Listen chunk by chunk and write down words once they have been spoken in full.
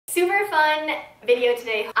super fun video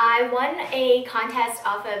today. I won a contest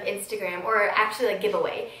off of Instagram, or actually a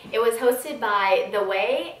giveaway. It was hosted by the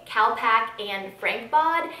Ouai, Calpak, and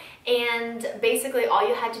Frankbod, and basically all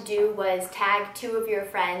you had to do was tag 2 of your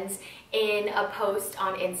friends in a post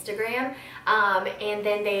on Instagram, and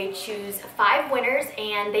then they choose 5 winners,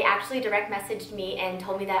 and they actually direct messaged me and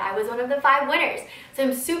told me that I was one of the 5 winners. So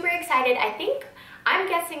I'm super excited. I'm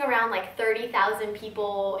guessing around like 30,000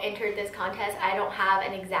 people entered this contest. I don't have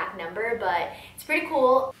an exact number, but it's pretty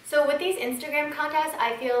cool. So with these Instagram contests,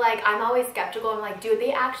 I feel like I'm always skeptical. I'm like, do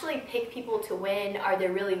they actually pick people to win? Are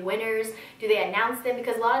there really winners? Do they announce them?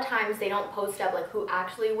 Because a lot of times they don't post up like who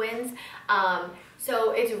actually wins.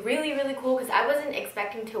 So it's really, really cool because I wasn't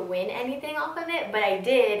expecting to win anything off of it, but I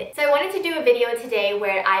did. So I wanted to do a video today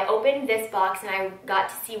where I opened this box and I got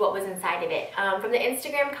to see what was inside of it. From the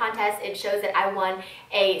Instagram contest, it shows that I won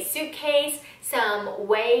a suitcase, some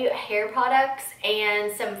Ouai hair products,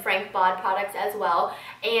 and some Frankbod products as well.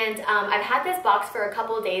 And I've had this box for a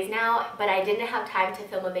couple of days now, but I didn't have time to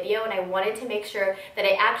film a video, and I wanted to make sure that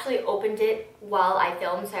I actually opened it while I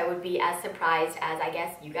filmed so I would be as surprised as I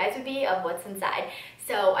guess you guys would be of what's inside.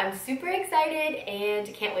 So I'm super excited and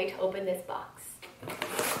can't wait to open this box.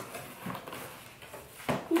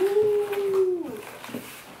 Ooh.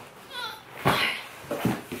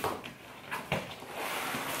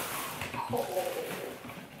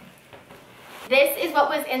 This is what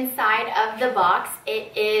was inside of the box.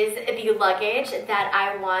 It is the luggage that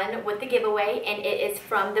I won with the giveaway, and it is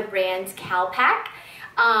from the brand Calpak.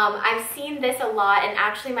 I've seen this a lot, and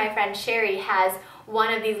actually my friend Sherry has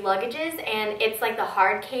one of these luggages, and it's like the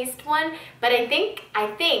hard cased one, but I think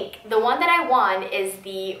the one that I won is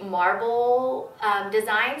the marble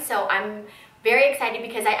design. So I'm very excited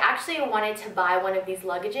because I actually wanted to buy one of these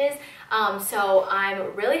luggages, so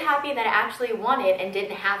I'm really happy that I actually won it and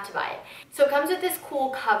didn't have to buy it. So it comes with this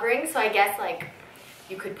cool covering, so I guess like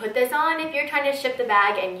you could put this on if you're trying to ship the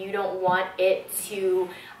bag and you don't want it to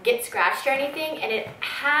get scratched or anything, and it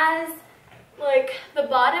has like the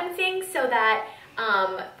bottom thing so that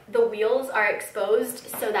the wheels are exposed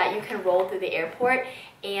so that you can roll through the airport,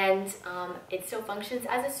 and it still functions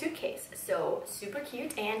as a suitcase. So super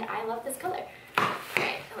cute, and I love this color.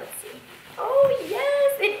 Alright, let's see. Oh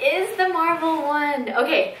yes, it is the marble one.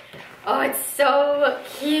 Okay. Oh, it's so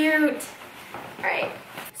cute. Alright,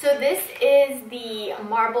 so this is the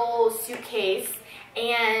marble suitcase,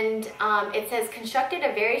 and it says constructed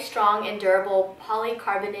a very strong and durable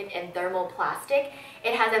polycarbonate and thermoplastic.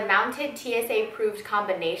 It has a mounted TSA approved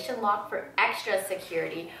combination lock for extra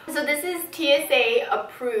security. So this is TSA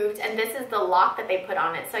approved, and this is the lock that they put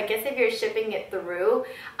on it. So I guess if you're shipping it through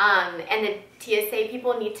and the TSA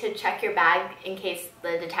people need to check your bag in case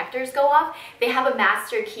the detectors go off, they have a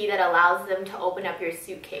master key that allows them to open up your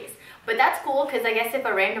suitcase. But that's cool because I guess if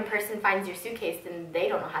a random person finds your suitcase, then they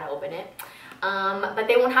don't know how to open it. But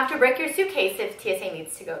they won't have to break your suitcase if TSA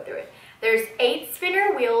needs to go through it. There's 8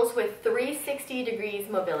 spinner wheels with 360 degrees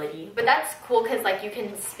mobility, but that's cool because like you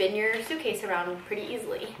can spin your suitcase around pretty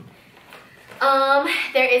easily.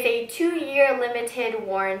 There is a 2-year limited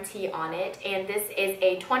warranty on it, and this is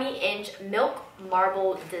a 20-inch milk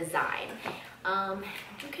marble design.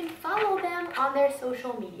 You can follow them on their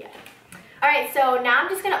social media. Alright, so now I'm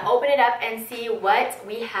just going to open it up and see what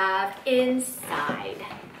we have inside.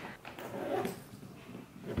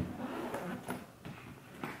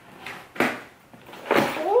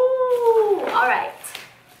 Alright,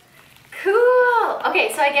 cool.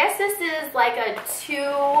 Okay, so I guess this is like a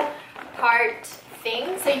 2-part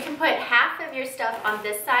thing. So you can put half of your stuff on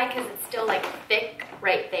this side because it's still like thick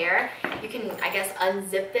right there. You can, I guess,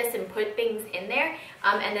 unzip this and put things in there.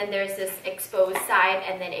 And then there's this exposed side,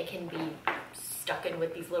 and then it can be stuck in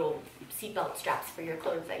with these little seatbelt straps for your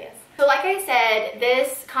clothes, I guess. So like I said,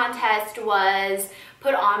 this contest was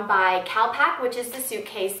put on by Calpak, which is the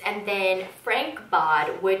suitcase, and then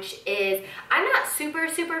Frankbod, which is, I'm not super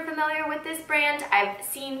familiar with this brand. I've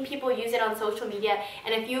seen people use it on social media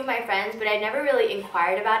and a few of my friends, but I never really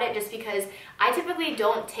inquired about it just because I typically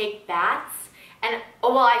don't take baths, and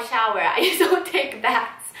well, I shower, I just don't take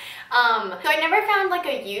baths. So I never found like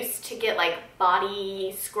a use to get like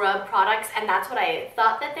body scrub products, and that's what I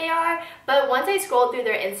thought that they are. But once I scrolled through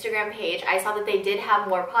their Instagram page, I saw that they did have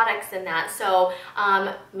more products than that. So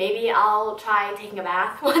maybe I'll try taking a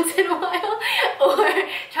bath once in a while or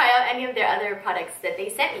try out any of their other products that they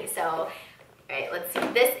sent me. So Alright, let's see.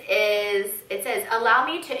 This is, it says, allow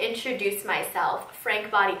me to introduce myself,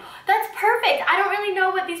 Frankbod. That's perfect. I don't really know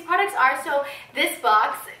what these products are, so this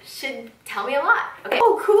box should tell me a lot. Okay.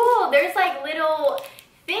 Oh, cool. There's like little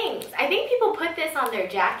things. I think people put this on their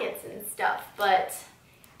jackets and stuff, but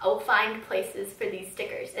I'll find places for these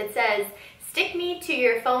stickers. It says, stick me to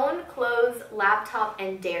your phone, clothes, laptop,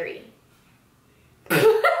 and dairy.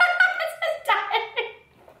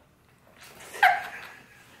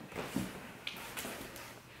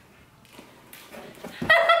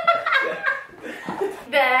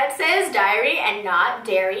 That says diary and not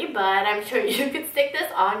dairy, but I'm sure you could stick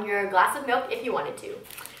this on your glass of milk if you wanted to.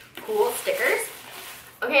 Cool stickers.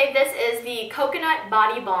 Okay, this is the Coconut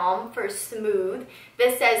Body Balm for Smooth.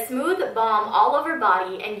 This says smooth balm all over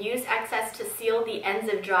body and use excess to seal the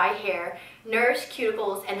ends of dry hair, nourish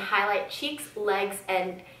cuticles, and highlight cheeks, legs,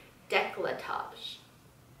 and décolletage.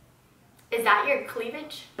 Is that your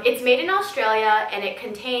cleavage? It's made in Australia and it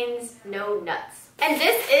contains no nuts. And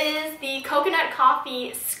this is the Coconut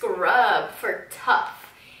Coffee Scrub for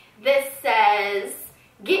Tough. This says,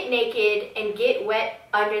 get naked and get wet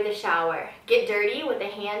under the shower. Get dirty with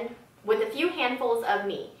a few handfuls of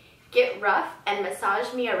me. Get rough and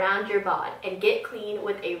massage me around your bod. And get clean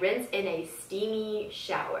with a rinse in a steamy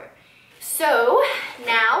shower. So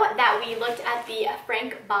now that we looked at the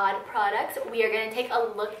Frankbod products, we are going to take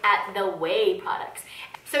a look at the Ouai products.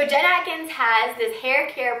 So Jen Atkins has this hair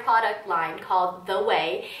care product line called the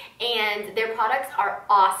Ouai, and their products are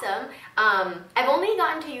awesome. I've only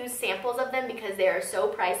gotten to use samples of them because they are so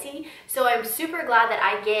pricey, so I'm super glad that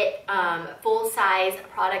I get full-size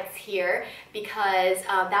products here because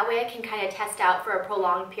that way I can kind of test out for a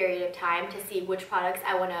prolonged period of time to see which products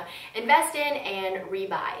I want to invest in and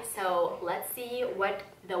rebuy. So let's see what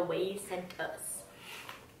the Ouai sent us.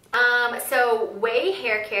 So Ouai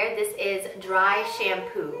Hair Care, this is dry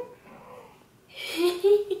shampoo.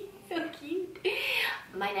 So cute.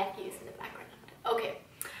 My nephew's in the background. Okay.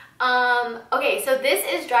 Okay, so this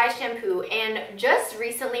is dry shampoo, and just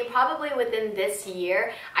recently, probably within this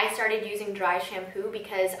year, I started using dry shampoo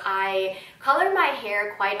because I color my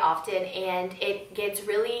hair quite often and it gets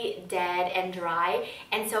really dead and dry,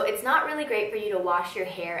 and so it's not really great for you to wash your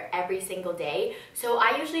hair every single day. So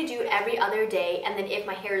I usually do every other day, and then if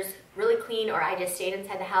my hair is really clean or I just stayed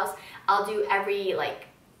inside the house, I'll do every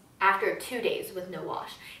after 2 days with no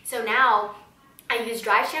wash. So now I use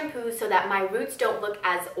dry shampoo so that my roots don't look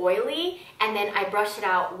as oily, and then I brush it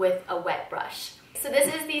out with a wet brush. So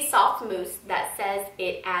this is the soft mousse that says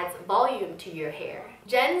it adds volume to your hair.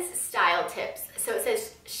 Jen's style tips. So it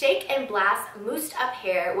says shake and blast moussed up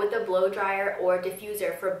hair with a blow dryer or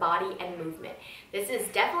diffuser for body and movement. This is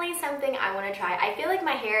definitely something I want to try. I feel like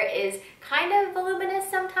my hair is kind of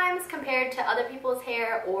voluminous sometimes compared to other people's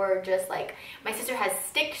hair, or just like my sister has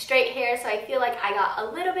stick straight hair, so I feel like I got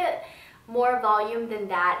a little bit more volume than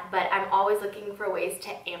that, but I'm always looking for ways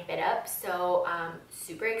to amp it up, so I'm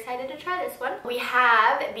super excited to try this one. We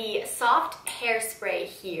have the soft hairspray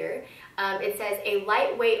here. It says a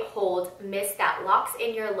lightweight hold mist that locks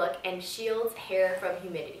in your look and shields hair from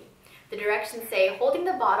humidity. The directions say holding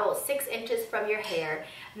the bottle 6 inches from your hair,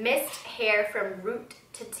 mist hair from root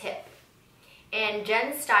to tip. And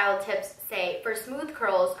Jen's style tips say for smooth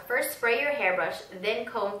curls, first spray your hairbrush, then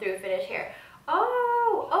comb through finished hair.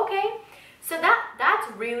 Oh, okay. So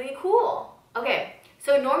that's really cool. Okay,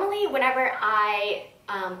 so normally whenever I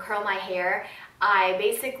curl my hair, I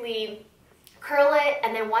basically curl it,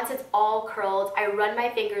 and then once it's all curled, I run my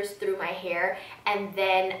fingers through my hair, and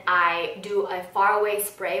then I do a faraway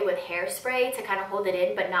spray with hairspray to kind of hold it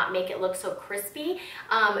in but not make it look so crispy.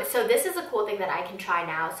 So this is a cool thing that I can try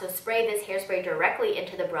now. So spray this hairspray directly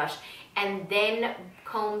into the brush and then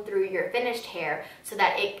comb through your finished hair so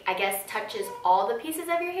that it, I guess, touches all the pieces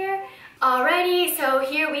of your hair. Alrighty, so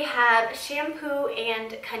here we have shampoo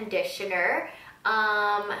and conditioner.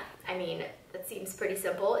 I mean, that seems pretty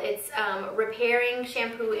simple. It's repairing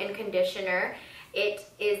shampoo and conditioner. It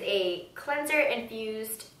is a cleanser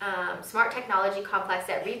infused smart technology complex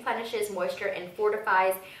that replenishes moisture and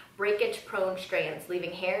fortifies breakage prone strands,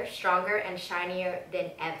 leaving hair stronger and shinier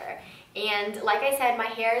than ever. And like I said, my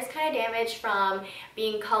hair is kind of damaged from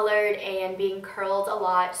being colored and being curled a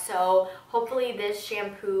lot, so hopefully this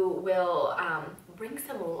shampoo will bring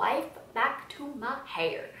some life back to my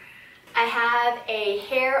hair. I have a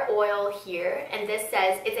hair oil here, and this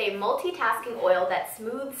says it's a multitasking oil that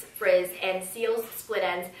smooths frizz and seals split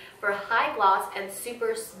ends for high gloss and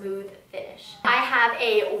super smooth finish. I have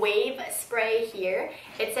a wave spray here.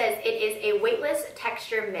 It says it is a weightless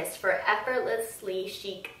texture mist for effortlessly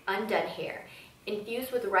chic undone hair,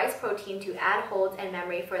 infused with rice protein to add holds and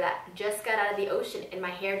memory for that just got out of the ocean and my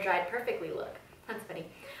hair dried perfectly look. That's funny.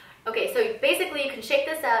 Okay, so basically you can shake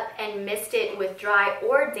this up and mist it with dry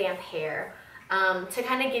or damp hair to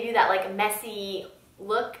kind of give you that like messy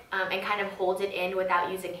look and kind of holds it in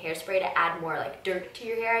without using hairspray to add more like dirt to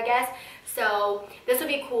your hair, I guess. So this would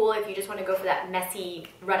be cool if you just want to go for that messy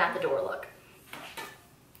run out the door look.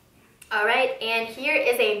 All right, and here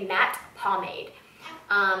is a matte pomade.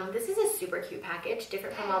 This is a super cute package,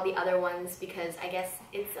 different from all the other ones because I guess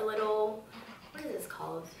it's a little, what is this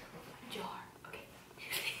called? Jar.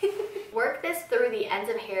 Okay. Work this through the ends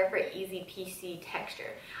of hair for easy PC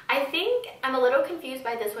texture. I think I'm a little confused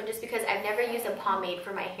by this one just because I've never used a pomade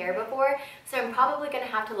for my hair before, so I'm probably going to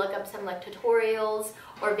have to look up some like tutorials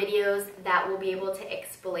or videos that will be able to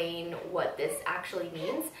explain what this actually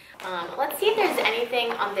means. Let's see if there's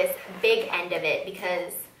anything on this big end of it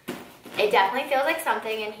because it definitely feels like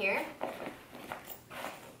something in here.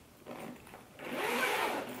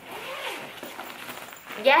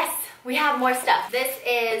 Yes, we have more stuff. This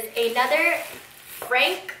is another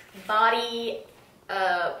Frankbod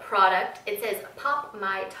product. It says Pop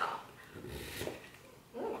My Top.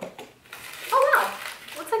 Ooh. Oh wow,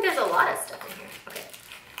 looks like there's a lot of stuff in here. Okay.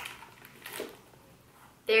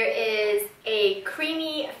 There is a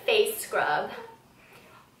creamy face scrub.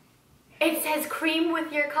 It says cream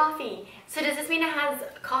with your coffee. So does this mean it has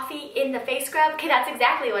coffee in the face scrub? Okay, that's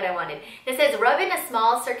exactly what I wanted. It says rub in a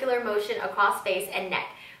small circular motion across face and neck.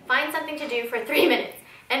 Find something to do for 3 minutes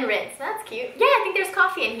and rinse. That's cute. Yeah, I think there's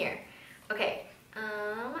coffee in here. Okay,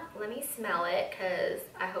 let me smell it because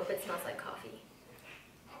I hope it smells like coffee.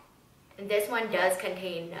 And this one does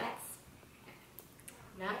contain nuts.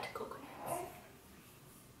 Nut coconuts.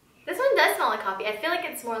 This one does smell like coffee. I feel like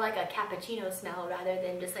it's more like a cappuccino smell rather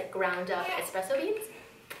than just like ground up espresso beans.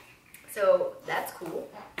 So that's cool.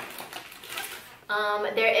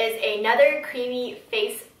 There is another creamy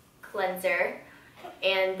face cleanser.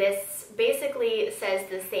 And this basically says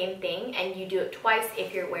the same thing, and you do it twice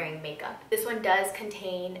if you're wearing makeup. This one does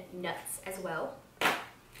contain nuts as well.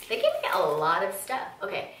 They give me a lot of stuff.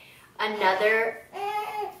 Okay, another.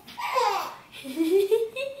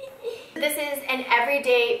 This is an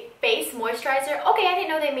everyday face moisturizer. Okay, I didn't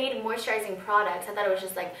know they made moisturizing products. I thought it was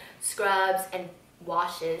just like scrubs and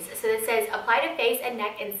washes. So it says apply to face and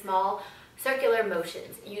neck in small circular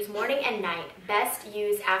motions. Use morning and night. Best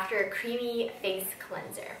use after a creamy face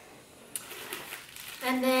cleanser.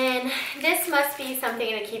 And then this must be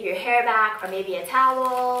something to keep your hair back, or maybe a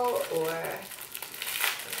towel, or...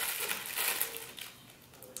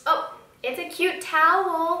 Oh, it's a cute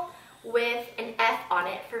towel with an F on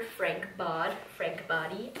it for Frankbod.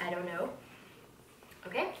 Frankbody, I don't know.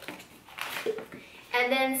 Okay.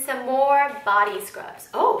 And then some more body scrubs.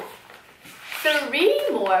 Oh! 3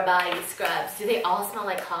 more body scrubs. Do they all smell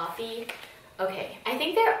like coffee? Okay, I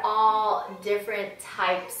think they're all different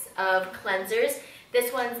types of cleansers.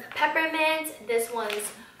 This one's peppermint, this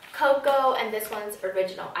one's cocoa, and this one's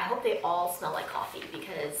original. I hope they all smell like coffee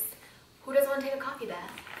because who doesn't want to take a coffee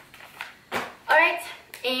bath? All right,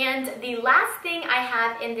 and the last thing I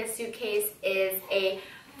have in this suitcase is a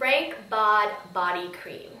Frankbod body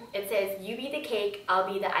cream. It says, you be the cake,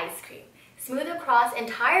 I'll be the ice cream. Smooth across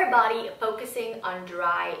entire body, focusing on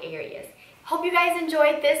dry areas. Hope you guys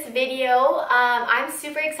enjoyed this video. I'm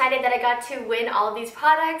super excited that I got to win all of these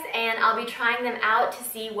products, and I'll be trying them out to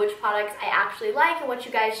see which products I actually like and what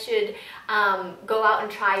you guys should go out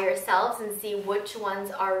and try yourselves and see which ones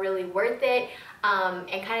are really worth it,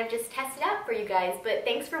 and kind of just test it out for you guys. But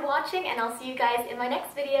thanks for watching, and I'll see you guys in my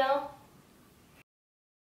next video.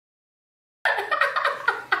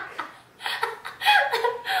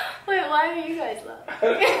 Wait, why are you guys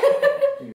laughing?